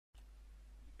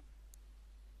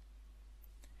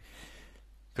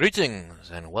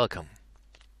Greetings and welcome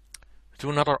to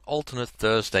another alternate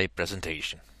Thursday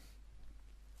presentation.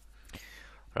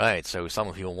 Right, so some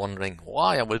of you are wondering,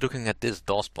 why are we looking at this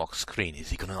DOSBox screen? Is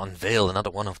he going to unveil another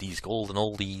one of these golden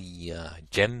oldie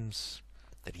gems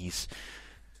that he's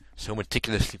so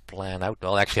meticulously planned out?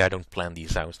 Well, actually I don't plan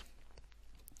these out.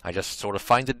 I just sort of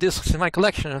find the discs in my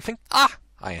collection and think,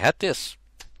 I had this.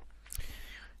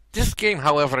 This game,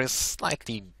 however, is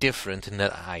slightly different in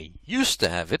that I used to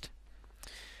have it.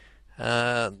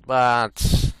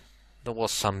 But there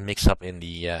was some mix-up in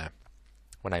the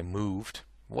when I moved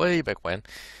way back when,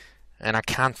 and I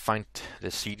can't find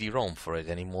the CD-ROM for it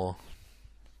anymore,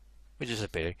 which is a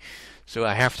pity. So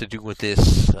I have to do with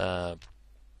this this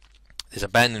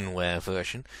abandonware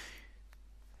version,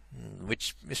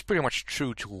 which is pretty much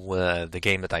true to the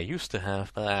game that I used to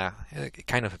have. But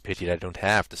kind of a pity that I don't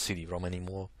have the CD-ROM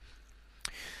anymore.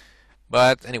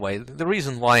 But anyway, the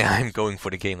reason why I'm going for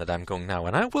the game that I'm going now,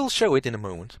 and I will show it in a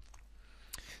moment,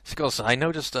 is because I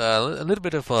noticed a little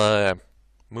bit of a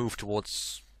move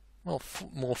towards, well,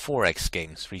 more 4X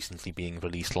games recently being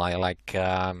released, like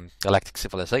Galactic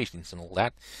Civilizations and all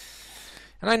that.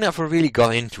 And I never really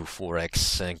got into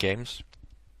 4X games.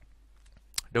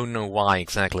 Don't know why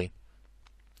exactly.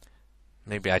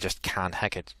 Maybe I just can't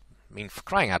hack it. I mean, for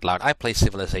crying out loud, I play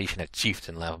Civilization at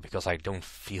Chieftain level because I don't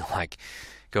feel like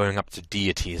going up to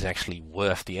deity is actually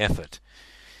worth the effort.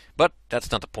 But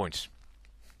that's not the point.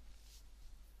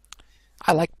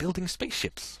 I like building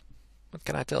spaceships. What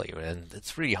can I tell you? And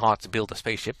it's really hard to build a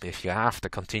spaceship if you have to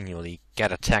continually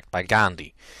get attacked by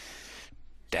Gandhi.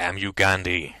 Damn you,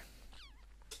 Gandhi!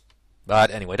 But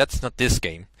anyway, that's not this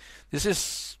game. This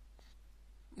is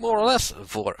more or less a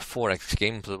 4X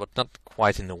game, but not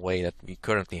quite in the way that we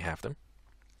currently have them.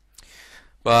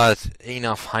 But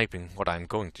enough hyping what I'm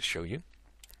going to show you.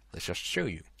 Let's just show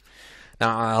you.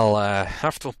 Now I'll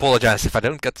have to apologize if I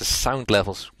don't get the sound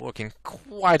levels working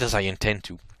quite as I intend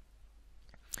to,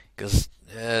 because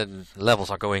levels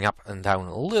are going up and down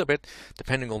a little bit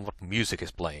depending on what music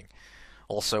is playing.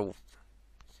 Also,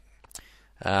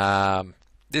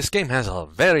 this game has a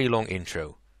very long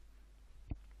intro.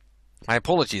 My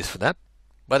apologies for that,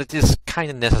 but it is kind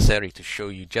of necessary to show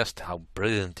you just how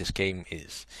brilliant this game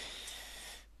is.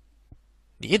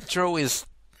 The intro is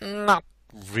not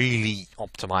really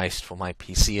optimized for my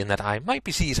PC, in that my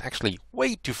PC is actually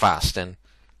way too fast and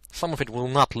some of it will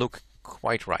not look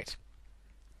quite right.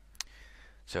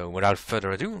 So without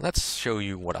further ado, let's show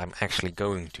you what I'm actually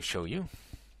going to show you.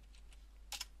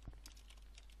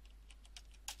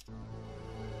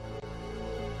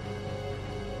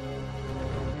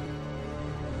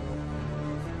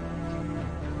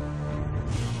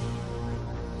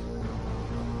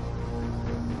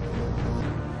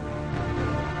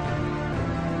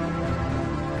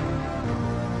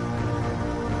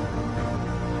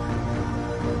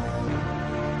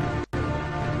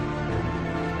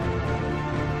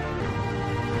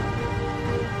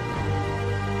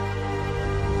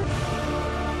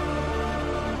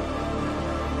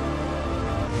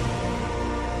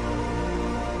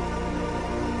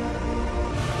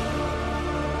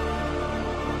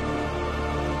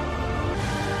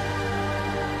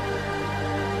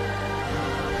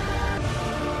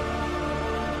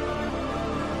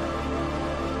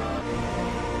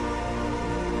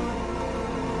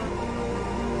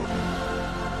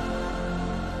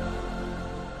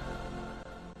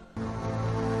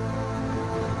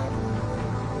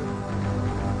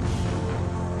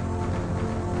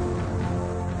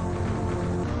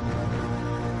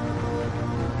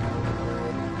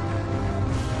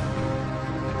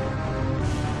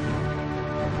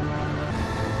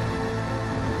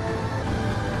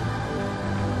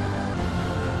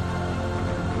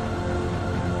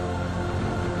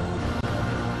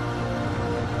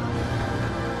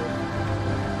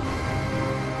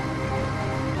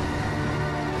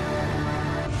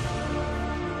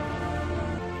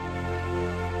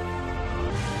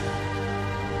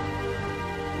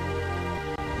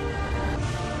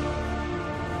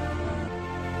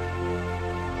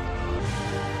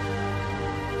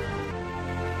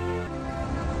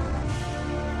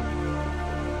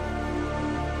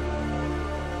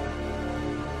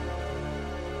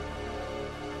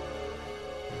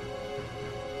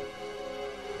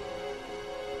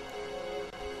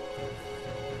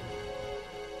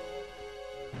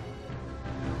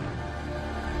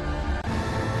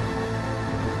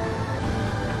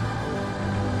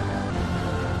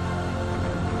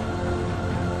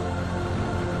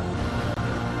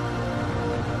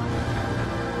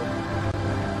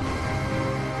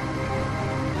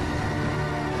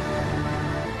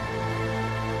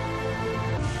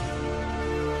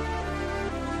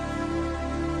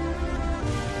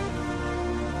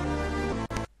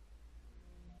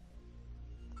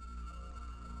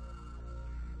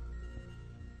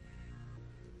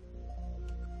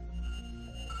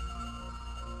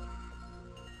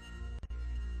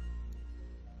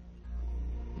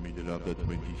 middle of the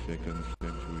 22nd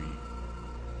century.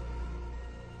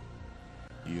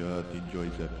 The Earth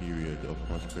enjoys a period of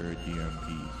prosperity and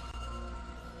peace.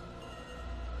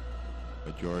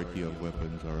 Majority of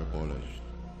weapons are abolished.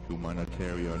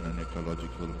 Humanitarian and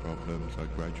ecological problems are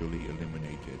gradually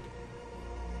eliminated.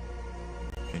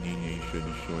 Any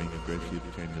nation showing aggressive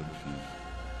tendencies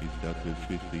is dealt with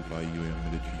swiftly by UN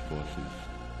military forces.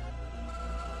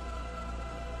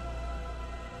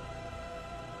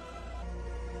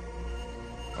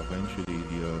 Eventually,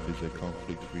 the Earth is a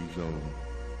conflict-free zone.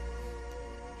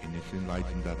 In this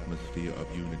enlightened atmosphere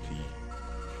of unity,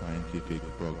 scientific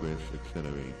progress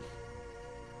accelerates.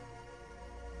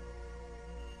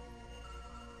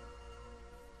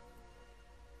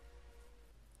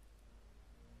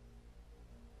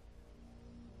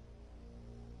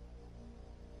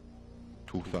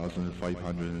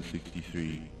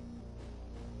 (2563).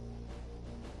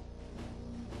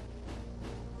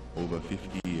 Over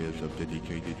 50 years of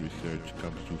dedicated research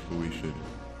comes to fruition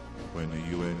when the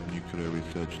UN nuclear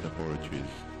research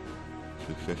laboratories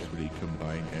successfully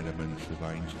combine elements of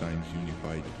Einstein's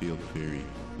unified field theory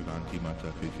with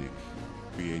antimatter physics,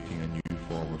 creating a new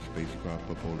form of spacecraft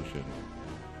propulsion.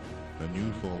 A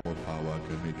new form of power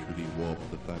can literally warp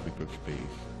the fabric of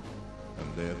space, and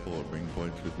therefore bring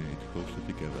points within it closer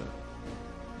together.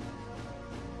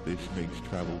 This makes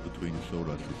travel between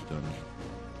solar systems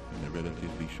in a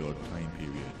relatively short time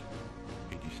period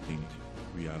a distinct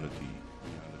reality.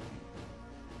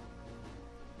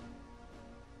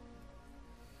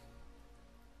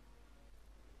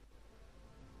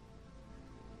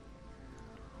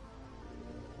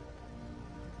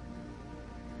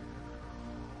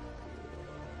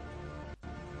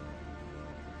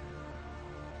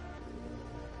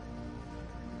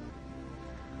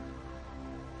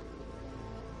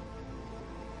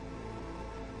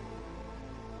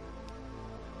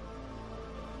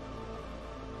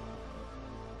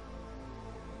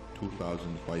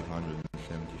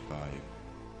 2575.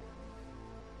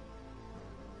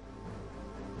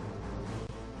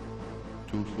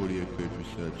 Two fully equipped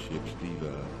research ships leave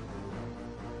Earth.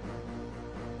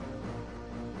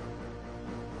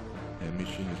 Their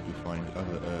mission is to find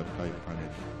other Earth-type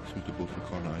planets suitable for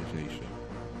colonization.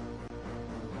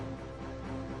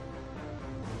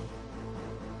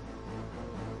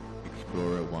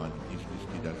 Explorer 1 is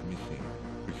listed as missing,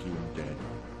 presumed dead.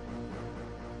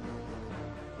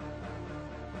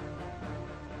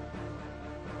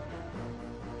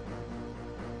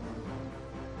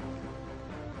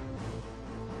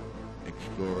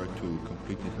 Explorer 2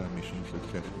 completed her mission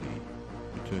successfully,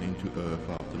 returning to Earth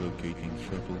after locating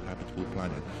several habitable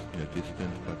planets in a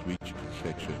distant but reachable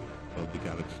section of the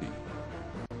galaxy.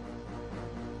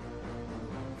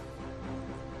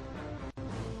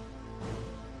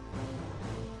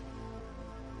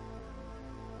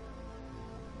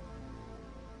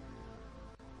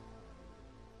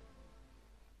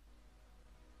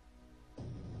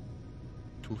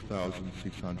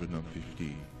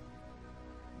 (2650).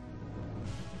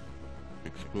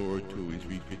 Explorer 2 is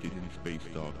refitted in space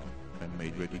dock and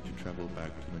made ready to travel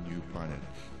back to the new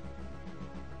planets.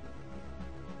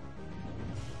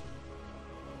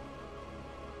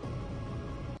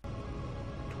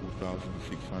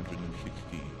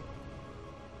 (2616).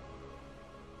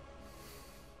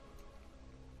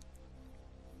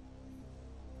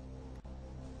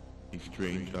 A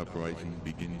strange uprising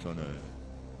begins on Earth.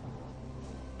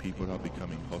 People are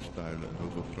becoming hostile and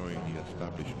overthrowing the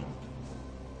establishment.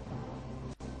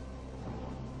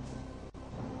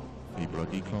 A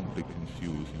bloody conflict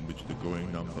ensues in which the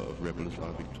growing number of rebels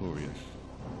are victorious.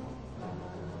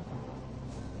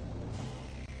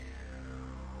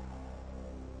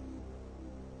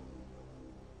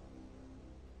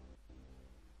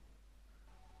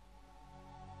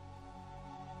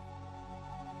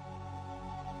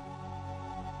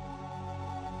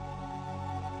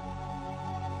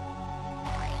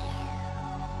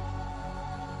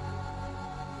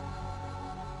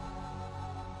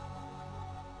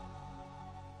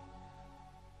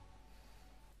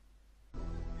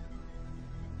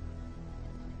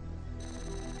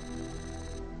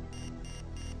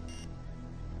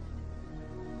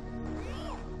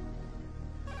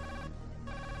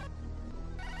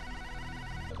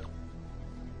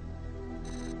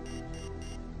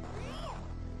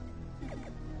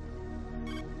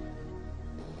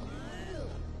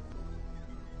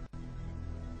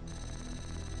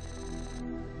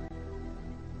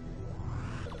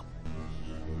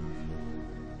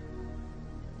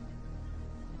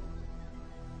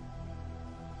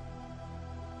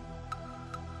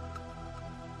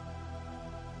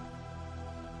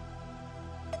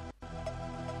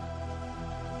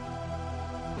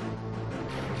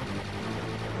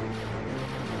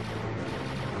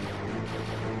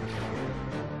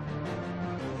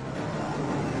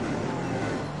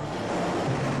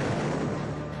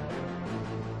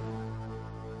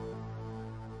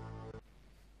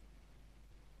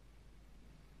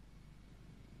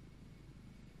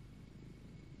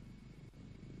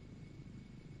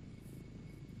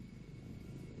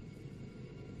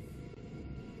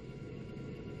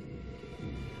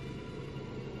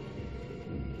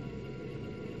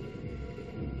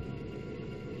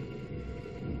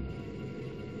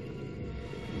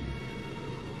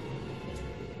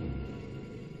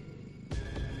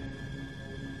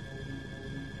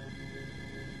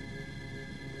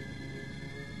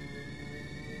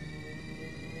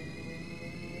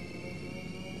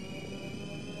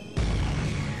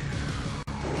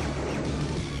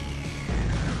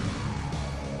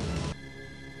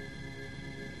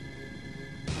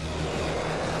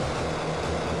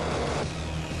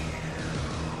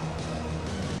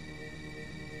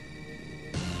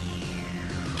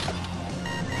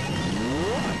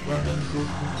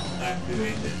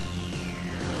 activated.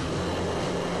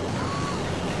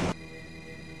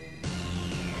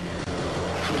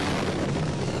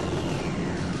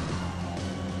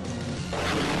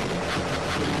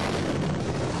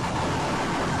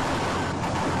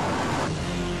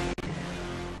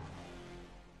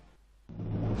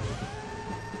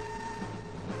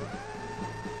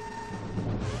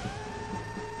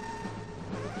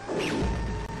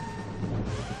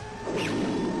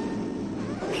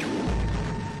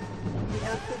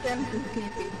 Attempt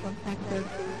escaping from Sector 2.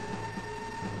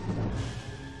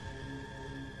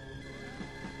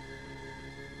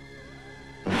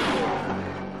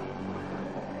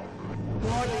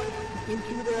 Warning,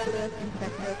 intruder alert in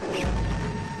Sector 4.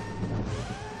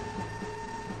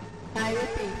 I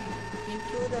repeat,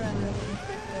 intruder alert in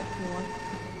Sector 4.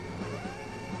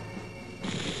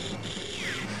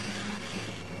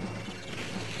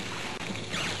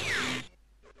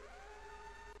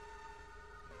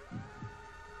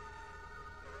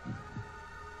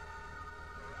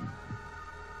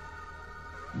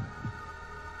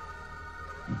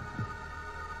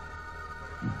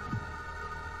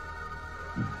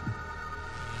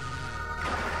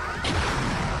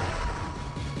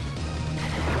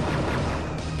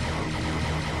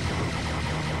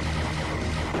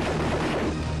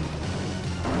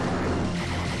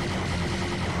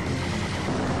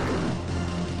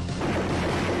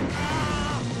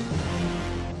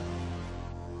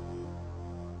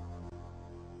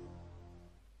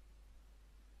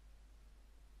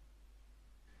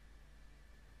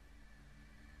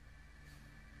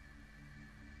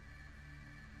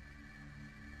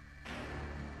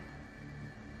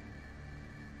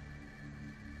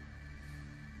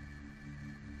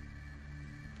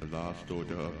 The last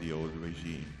order of the old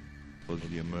regime was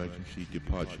the emergency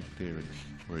departure clearance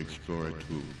for Explorer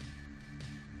 2.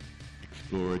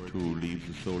 Explorer 2 leaves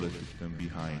the solar system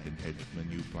behind and heads for a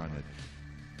new planet.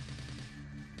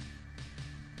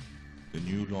 The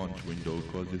new launch window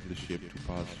causes the ship to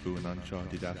pass through an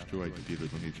uncharted asteroid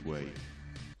field on its way.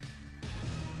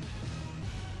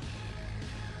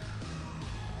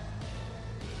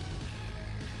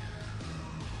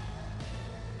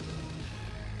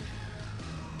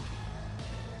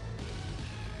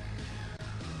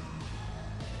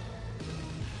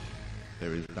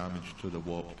 There is damage to the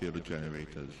warp field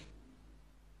generators.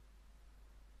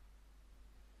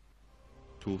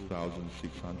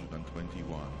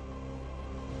 2621.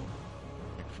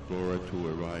 Explorer 2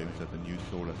 arrives at the new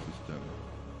solar system.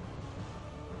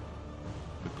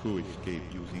 The crew escape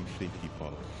using safety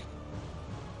pods.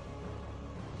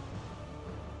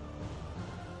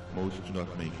 Most do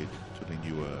not make it to the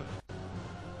new Earth.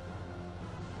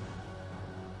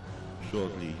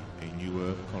 Shortly, a new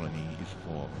Earth colony is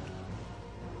formed.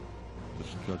 The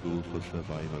struggle for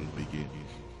survival begins.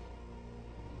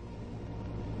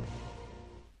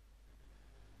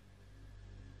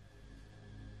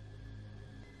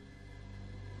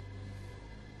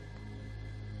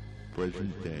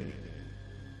 Present day.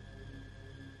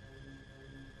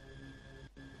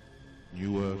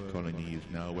 New Earth colony is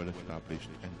now well established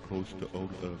and close to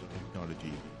old Earth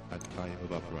technology at time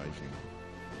of uprising.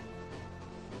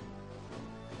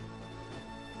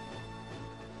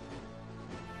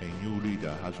 A new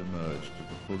leader has emerged with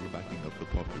the full backing of the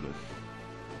populace.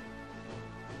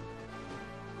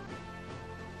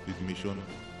 His mission,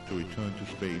 to return to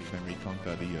space and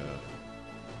reconquer the Earth.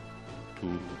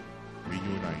 To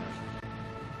reunite.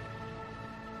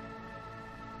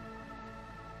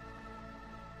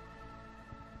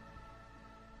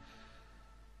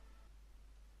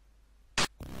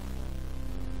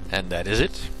 And that is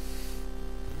it.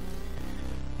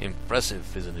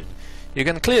 Impressive, isn't it? You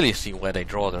can clearly see where they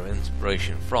draw their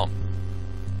inspiration from.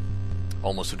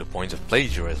 Almost to the point of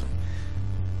plagiarism.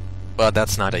 But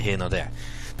that's neither here nor there.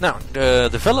 Now, the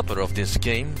developer of this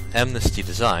game, Amnesty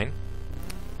Design,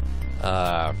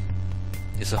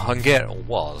 is a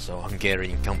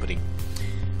Hungarian company.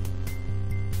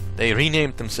 They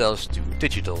renamed themselves to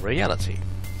Digital Reality,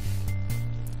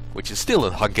 which is still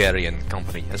a Hungarian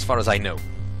company, as far as I know.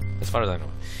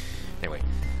 Anyway,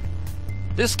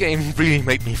 this game really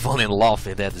made me fall in love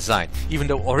with their design, even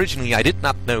though originally I did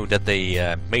not know that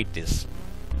they made this,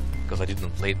 because I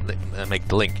didn't make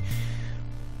the link.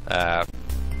 But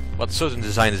certain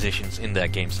design decisions in their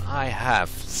games I have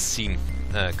seen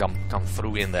come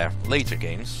through in their later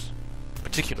games,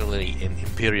 particularly in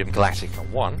Imperium Galactica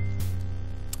 1,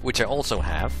 which I also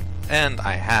have, and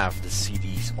I have the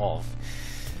CDs of,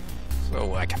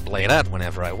 so I can play that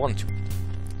whenever I want to.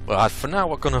 But for now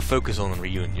we're gonna focus on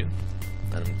Reunion.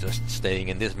 I'm just staying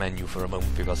in this menu for a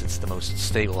moment because it's the most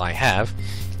stable I have.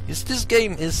 This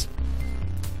game is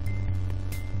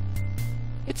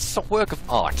It's a work of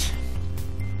art.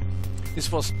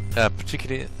 This was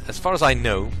particularly, as far as I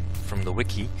know from the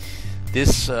wiki,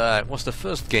 this was the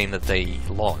first game that they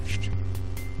launched.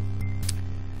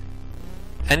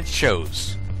 And it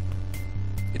shows.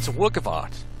 It's a work of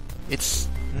art. It's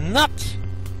not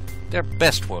their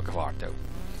best work of art though.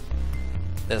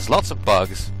 There's lots of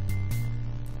bugs.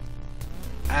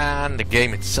 And the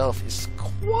game itself is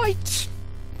quite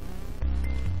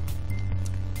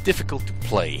difficult to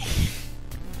play.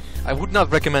 I would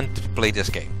not recommend to play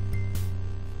this game.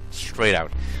 Straight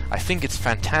out. I think it's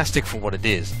fantastic for what it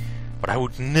is, but I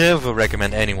would never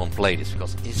recommend anyone play this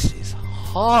because this is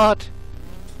hard.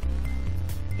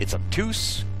 It's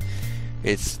obtuse.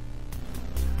 It's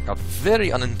got very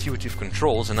unintuitive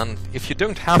controls, and if you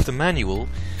don't have the manual,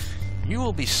 you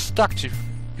will be stuck to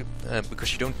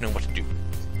because you don't know what to do.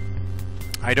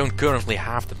 I don't currently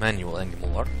have the manual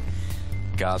anymore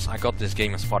because I got this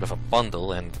game as part of a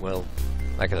bundle, and well,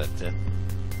 like I said,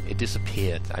 it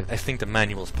disappeared. I think the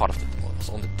manual is part of was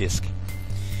on the disc.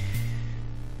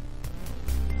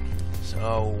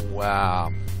 So,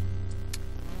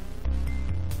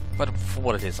 but for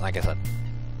what it is, like I said,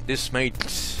 this made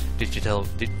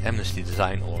Amnesty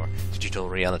Design, or Digital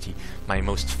Reality, my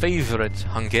most favorite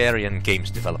Hungarian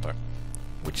games developer.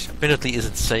 Which admittedly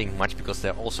isn't saying much because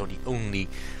they're also the only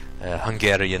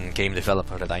Hungarian game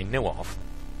developer that I know of.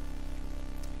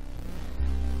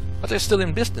 But they're still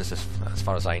in business as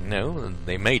far as I know.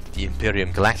 They made the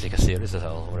Imperium Galactica series, as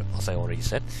I already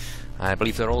said. I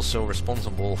believe they're also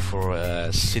responsible for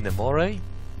Cinemore,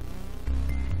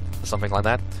 or something like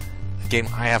that. A game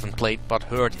I haven't played but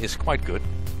heard is quite good.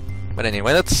 But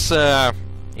anyway, that's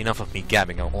enough of me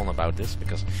gabbing on about this,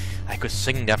 because I could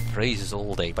sing their praises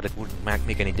all day, but it wouldn't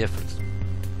make any difference.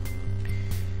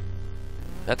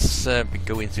 Let's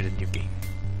go into the new game.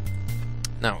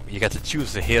 Now, you get to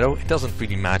choose the hero. It doesn't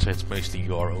really matter, it's mostly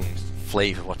your own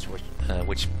flavor,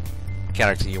 which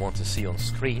character you want to see on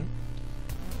screen.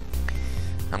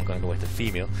 I'm gonna go with the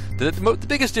female. The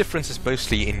biggest difference is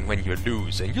mostly in when you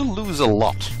lose, and you lose a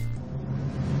lot.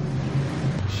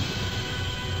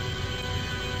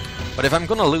 But if I'm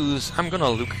gonna lose, I'm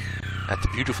gonna look at the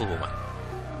beautiful woman.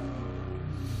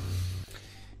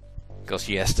 Because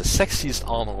she has the sexiest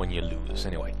armor when you lose,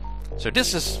 anyway. So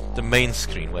this is the main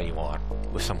screen where you are,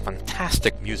 with some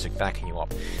fantastic music backing you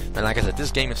up. And like I said,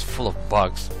 this game is full of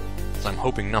bugs, so I'm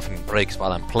hoping nothing breaks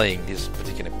while I'm playing this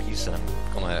particular piece, and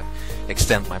I'm gonna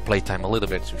extend my playtime a little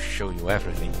bit to show you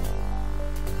everything.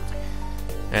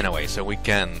 Anyway, so we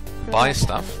can buy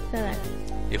stuff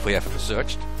if we have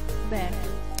researched.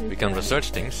 We can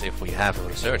research things if we have a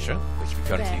researcher, which we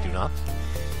currently do not.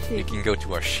 We can go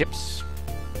to our ships,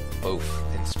 both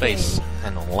in space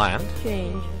and on land.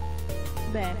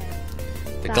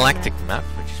 The galactic map,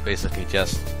 which is basically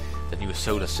just the new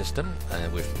solar system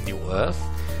with New Earth.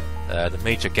 The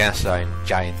major gas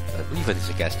giant, I believe it is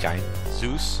a gas giant,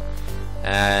 Zeus,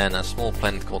 and a small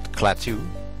planet called Klaatu.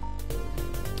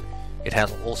 It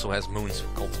also has moons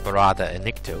called Parada and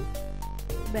Nikto.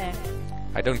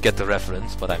 I don't get the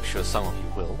reference, but I'm sure some of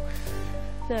you will.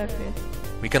 Surface.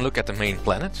 We can look at the main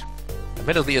planet.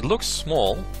 Admittedly, it looks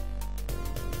small,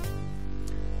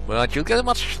 but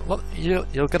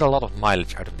you'll get a lot of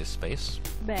mileage out of this space.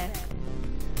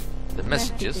 The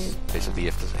messages, basically,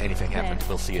 if there's anything happened,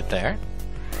 we'll see it there.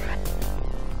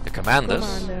 The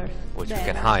commanders, which we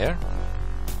can hire,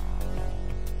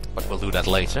 but we'll do that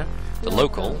later. The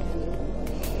local,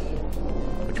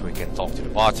 which we can talk to the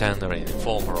bartender, an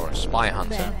informer, or a spy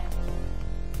hunter.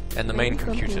 And the main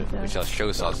computer, which just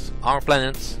shows us our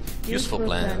planets, useful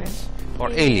planets, or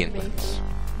alien planets.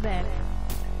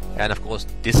 And of course,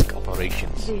 disk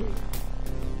operations,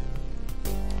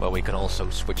 where we can also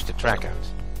switch the track out.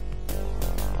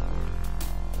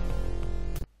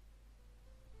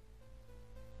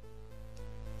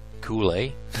 Cool,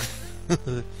 eh?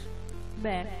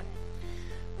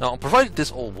 Now, provided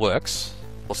this all works,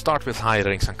 we'll start with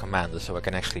hiring some commanders so I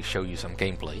can actually show you some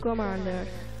gameplay.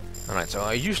 Alright, so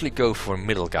I usually go for the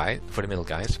middle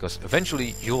guys, because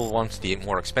eventually you'll want the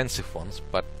more expensive ones,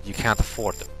 but you can't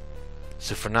afford them.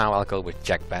 So for now I'll go with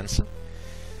Jack Benson,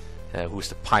 who's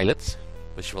the pilot,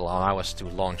 which will allow us to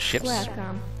launch ships.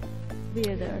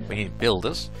 We need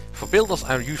builders. For builders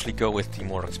I usually go with the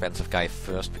more expensive guy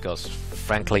first, because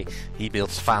frankly he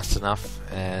builds fast enough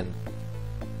and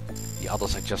the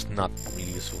others are just not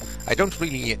really useful. I don't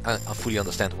really fully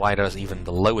understand why there's even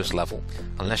the lowest level,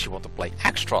 unless you want to play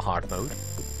extra hard mode.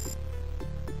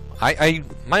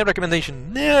 My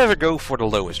recommendation, never go for the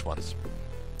lowest ones,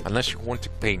 unless you want to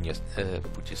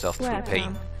put yourself through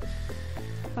pain.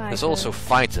 There's also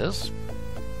fighters,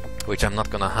 which I'm not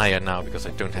gonna hire now because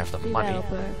I don't have the money,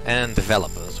 Developer. and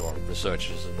developers or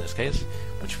researchers in this case,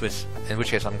 in which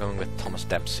case I'm going with Thomas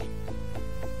Dempsey.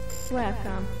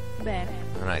 Welcome back.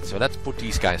 Alright, so let's put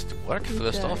these guys to work.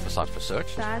 First off, start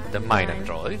research. Start The miner design.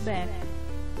 droid. Back.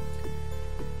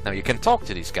 Now you can talk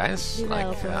to these guys, like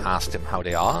Developer. ask them how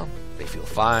they are, they feel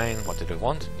fine, what do they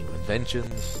want, new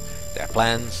inventions, their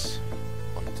plans.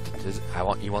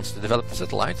 He wants to develop the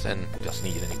satellite and just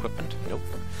need an equipment. Nope.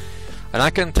 And I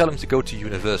can tell him to go to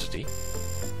university.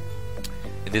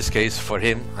 In this case, for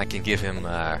him, I can give him,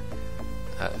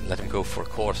 let him go for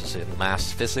courses in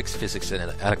maths, physics, physics and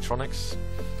electronics,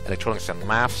 electronics and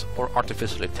maths, or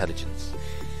artificial intelligence.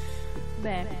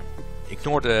 Back.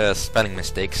 Ignore the spelling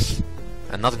mistakes.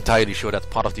 I'm not entirely sure that's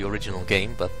part of the original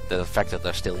game, but the fact that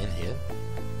they're still in here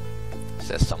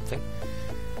says something.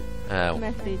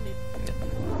 Message.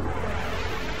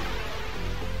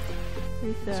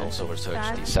 Let's Research. also research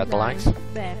Start these satellites. design.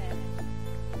 Back.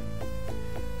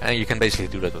 And you can basically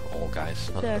do that with all guys.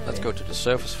 Let's Surface. go to the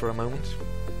surface for a moment.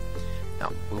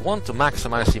 Now, we want to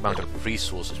maximize the amount of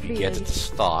resources we get at the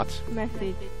start.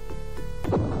 Message.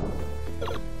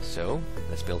 So,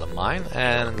 let's build a mine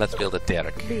and let's build a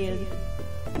derrick. Build.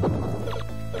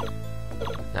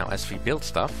 Now, as we build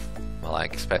stuff, well, I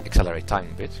accelerate time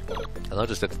a bit. I'll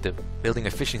notice that the building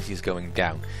efficiency is going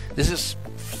down. This is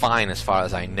fine as far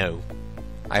as I know.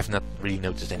 I've not really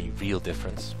noticed any real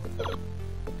difference.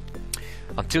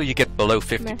 Until you get below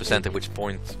 50%, at which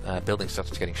point building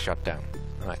starts getting shut down.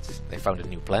 Right, they found a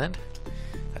new planet.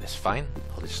 That is fine.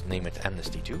 I'll just name it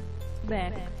Amnesty 2.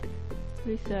 Back.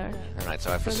 Research. Alright,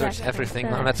 so I've researched Production. everything.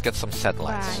 Now let's get some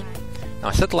satellites. Buy.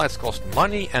 Now satellites cost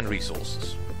money and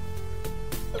resources.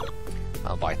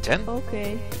 I'll buy 10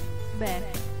 Okay. Back.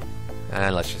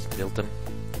 and let's just build them.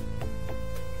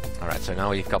 Alright, so now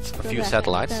we've got a few Production.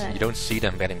 satellites. Select. You don't see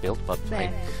them getting built, but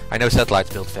Back. I know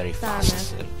satellites build very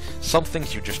fast. Timer. Some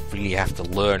things you just really have to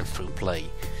learn through play,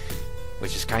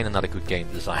 which is kind of not a good game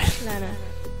design. Planet.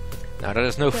 Now there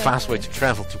is no fast way to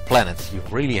travel to planets. You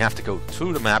really have to go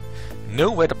through the map,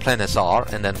 know where the planets are,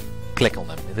 and then click on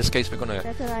them. In this case we're gonna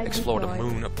Satellite explore the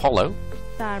deployed. moon Apollo,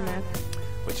 Star map.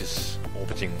 which is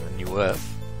orbiting a new Earth.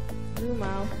 Zoom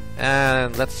out.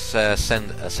 And let's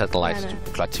send a satellite Planet.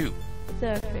 to Klaatu,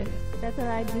 Surface.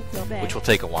 Satellite deployed. Back. which will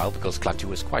take a while because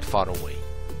Klaatu is quite far away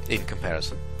in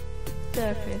comparison.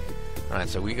 Surface. Alright,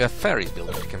 so we got ferries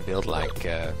built. We can build like,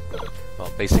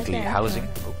 well, basically Okay, housing.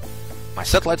 Oh. My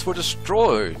satellites were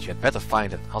destroyed. You had better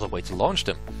find another way to launch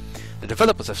them. The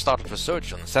developers have started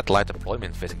research on a satellite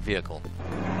deployment vehicle.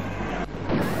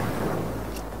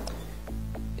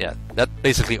 Yeah, that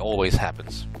basically always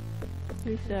happens.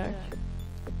 Research.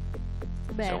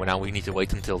 Back. So now we need to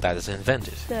wait until that is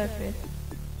invented. Surface.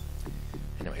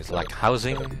 Anyways, like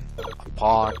housing, a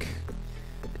park,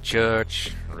 a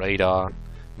church, radar,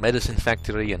 medicine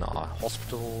factory and a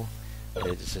hospital.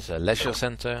 This is a leisure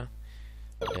center,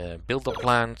 builder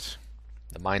plant,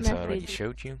 the mines I already Message.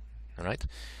 showed you. Alright.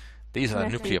 These are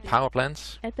Message. nuclear power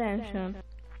plants. Attention.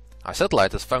 Our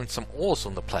satellite has found some ores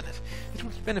on the planet. It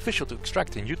would be beneficial to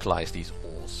extract and utilize these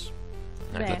ores.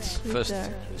 Alright, Back. let's first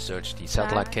Research. research the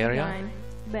satellite Start carrier. design.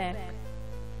 Back.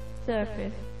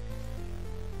 Surface.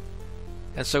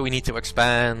 And so we need to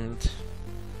expand,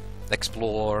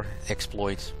 explore,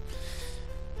 exploit,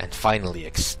 and finally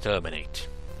exterminate.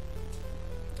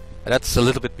 And that's a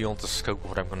little bit beyond the scope of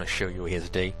what I'm going to show you here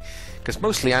today, because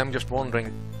mostly I'm just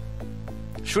wondering,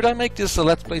 should I make this a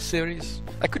Let's Play series?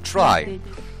 I could try. Message.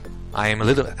 I am a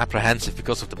little apprehensive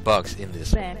because of the bugs in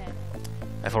this. Back.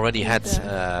 I've already had Research.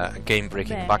 a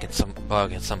game-breaking Back. bug at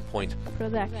some point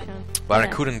Production. where I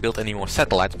Back. couldn't build any more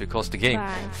satellites because the game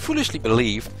Bye. foolishly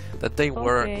believed that they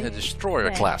were Okay. a destroyer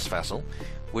Back. class vessel,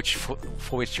 which for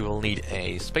which you will need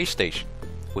a space station,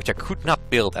 which I could not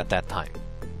build at that time.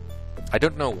 I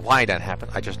don't know why that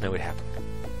happened, I just know it happened.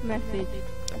 Message.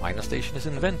 The minor station is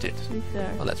invented.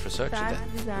 Research. Well, let's research it Start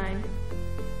then. design.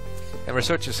 And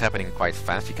research is happening quite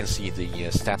fast. You can see the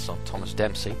stats on Thomas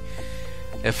Dempsey.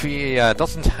 If he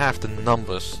doesn't have the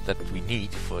numbers that we need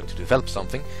to develop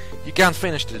something, you can't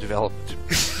finish the development.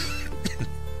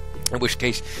 In which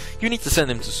case, you need to send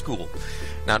him to school.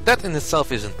 Now that in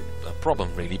itself isn't a problem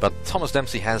really, but Thomas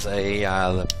Dempsey has a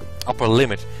upper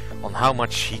limit on how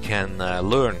much he can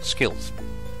learn skills.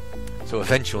 So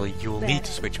eventually you will need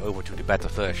to switch over to the better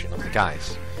version of the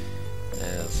guys.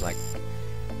 It's like...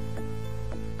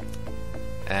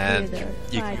 And Leader,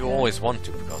 you fighter. always want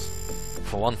to, because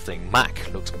for one thing,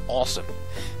 Mac looks awesome.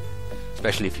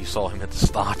 Especially if you saw him at the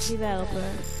start.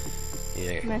 Developer.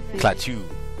 Yeah, Message. Klaatu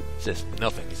says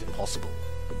nothing is impossible.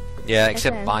 Yeah,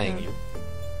 except Attention. buying you.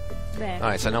 Back.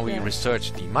 Alright, so now we Return.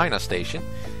 research the miner station,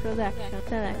 Production.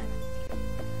 Select.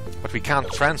 but we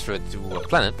can't transfer it to a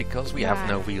planet because we have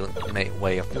no Right. real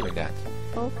way of doing that.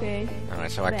 Okay.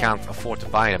 Alright, so I Back. can't afford to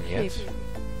buy them yet. Shift.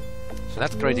 So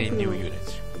let's create a new New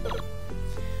unit.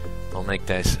 I'll make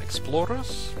these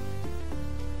explorers.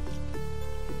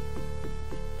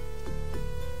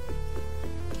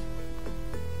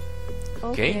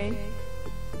 Okay.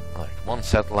 Alright, one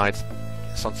satellite,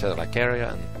 sun satellite carrier,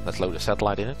 and let's load a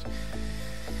satellite in it.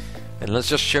 And let's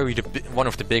just show you one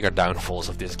of the bigger downfalls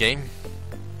of this game.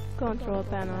 Control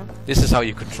panel. This is how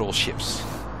you control ships.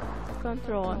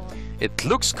 Control. It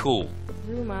looks cool.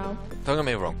 Zoom out. Don't get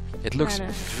me wrong. It looks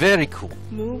Banner. very cool.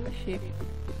 Move. Shift.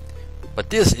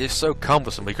 But this is so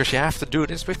cumbersome because you have to do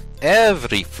this with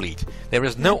every fleet. There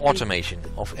is no automation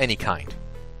of any kind.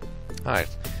 Alright,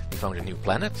 we found a new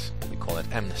planet. We call it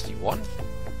Amnesty 1.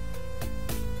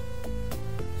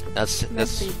 That's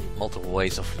Message. multiple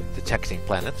ways of detecting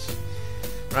planets.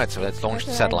 Right, so let's launch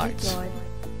the Satellite satellites. deployed.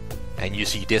 And you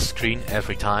see this screen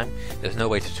every time. There's no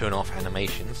way to turn off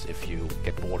animations if you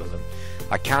get bored of them.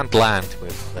 I can't land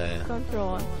with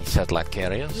Control. the satellite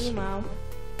carriers. Zoom out.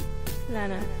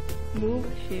 Planner. Move.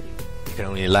 Shift. You can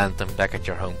only land them back at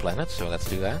your home planet, so let's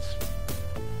do that.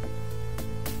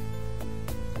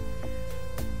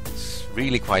 It's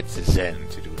really quite zen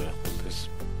to do this.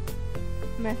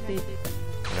 Message.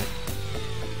 Right?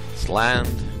 Let's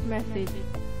land. Message.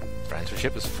 Transfer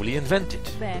ship is fully invented.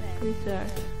 Back. Research.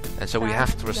 And so we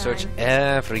have to research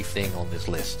everything on this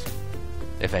list.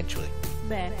 Eventually.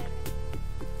 Back.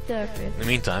 Surface. In the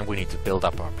meantime, we need to build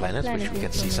up our planet, which Planet we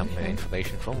can see some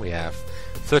information from. We have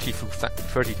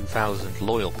 32,000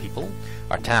 loyal people.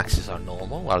 Our taxes are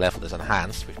normal. Our level is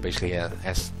enhanced, which basically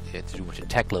has to do with the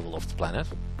tech level of the planet.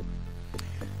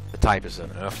 The type is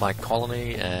an Earth-like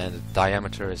colony, and the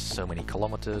diameter is so many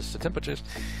kilometers. The temperatures.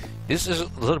 This is a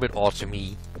little bit odd to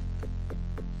me.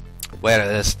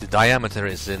 Whereas the diameter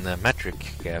is in a metric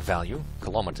value,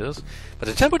 kilometers, but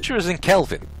the temperature is in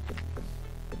Kelvin.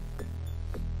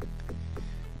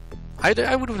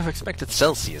 I would have expected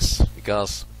Celsius,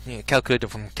 because calculating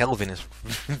from Kelvin is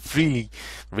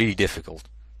really difficult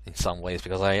in some ways,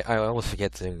 because I always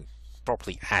forget to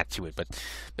properly add to it. But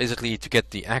basically, to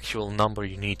get the actual number,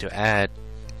 you need to add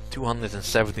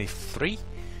 273,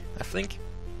 I think,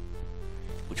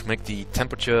 which make the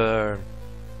temperature.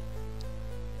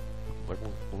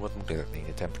 What would that mean?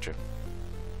 The temperature.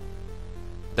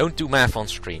 Don't do math on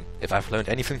screen. If I've learned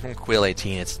anything from Quill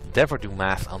 18, it's never do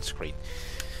math on screen.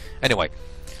 Anyway,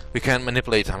 we can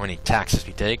manipulate how many taxes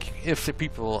we take. If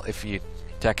you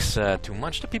tax too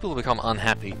much, the people will become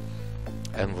unhappy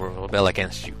and will rebel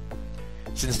against you.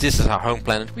 Since this is our home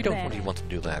planet, we don't really want to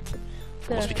do that. Of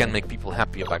course, we can make people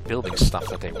happy by building stuff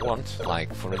that they want,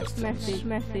 like for instance,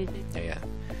 Message.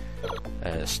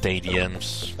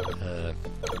 Stadiums,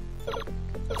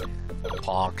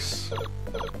 parks,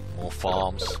 more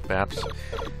farms, perhaps.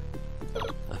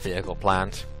 A vehicle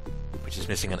plant, which is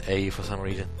missing an A for some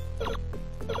reason.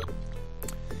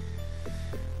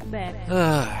 Back.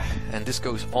 And this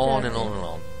goes on and on and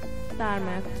on. Star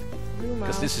map. Zoom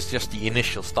Because out. this is just the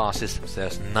initial star systems.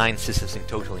 There's 9 systems in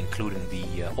total, including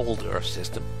the old Earth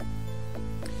system.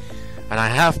 And I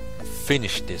have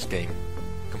finished this game,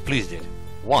 completed it,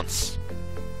 once.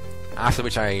 After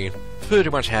which I pretty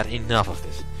much had enough of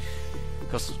this.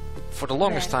 Because for the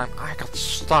longest time I got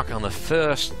stuck on the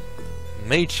first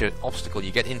major obstacle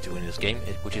you get into in this game,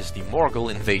 which is the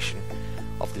Morgul invasion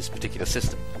of this particular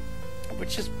system.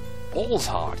 Which is balls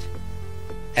hard.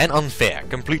 And unfair,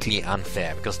 completely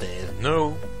unfair, because there is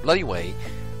no bloody way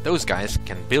those guys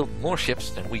can build more ships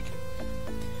than we can.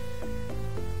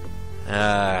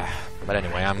 But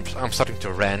anyway, I'm starting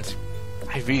to rant.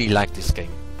 I really like this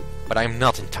game, but I'm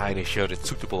not entirely sure it's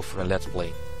suitable for a Let's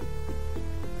Play.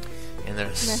 And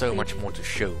there's so much more to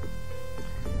show.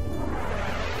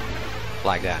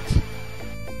 Like that.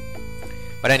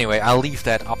 But anyway, I'll leave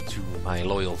that up to my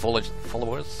loyal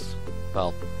followers.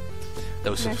 Well,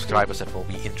 those subscribers that will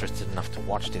be interested enough to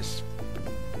watch this.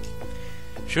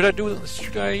 Should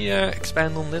I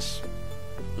expand on this?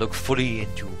 Look fully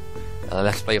into a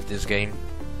Let's Play of this game?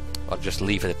 Or just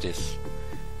leave it at this?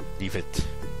 Leave it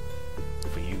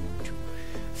for you to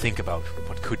think about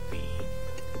what could be.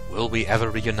 Will we ever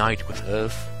reunite with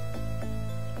Earth?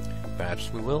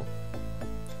 Perhaps we will.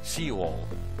 See you all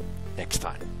next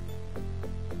time.